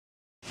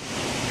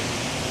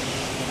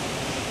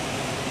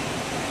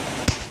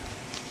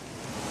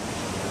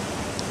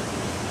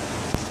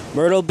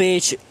Myrtle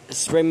Beach,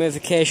 spring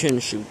vacation.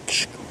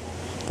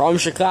 From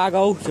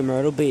Chicago to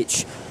Myrtle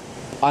Beach.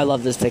 I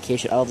love this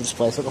vacation. I love this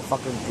place. Look how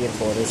fucking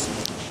beautiful it is.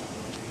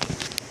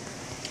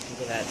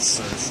 Look at that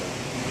sunset.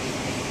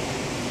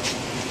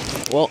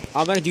 Well,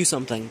 I'm gonna do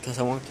something because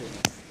I want to.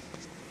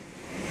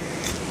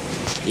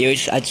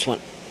 I just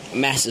want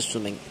massive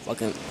swimming.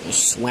 Fucking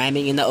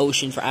swimming in the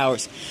ocean for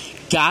hours.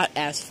 Got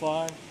as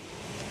far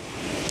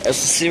as to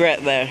see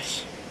right there.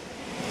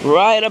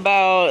 Right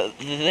about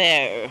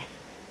there.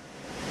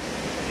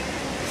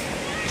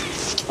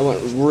 I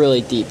went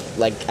really deep.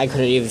 Like, I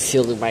couldn't even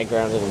feel my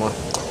ground anymore.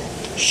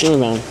 Sure,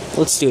 man.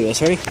 Let's do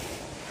this. Ready?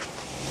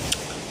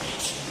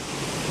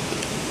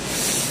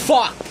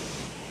 Fuck!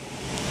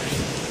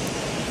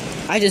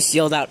 I just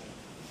yelled out.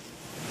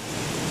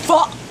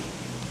 Fuck!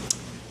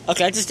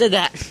 Okay, I just did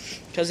that.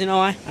 Because you know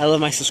why? I love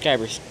my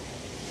subscribers.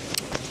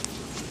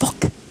 Fuck.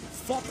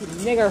 Fucking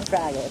nigger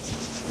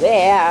faggots.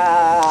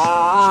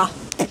 Yeah!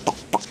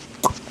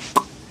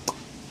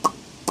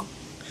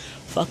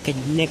 Fucking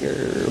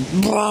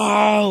nigger.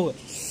 Bro!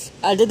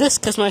 I did this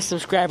because my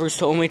subscribers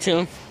told me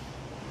to.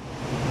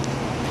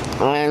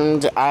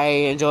 And I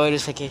enjoyed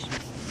this vacation.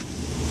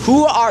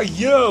 Who are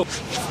you?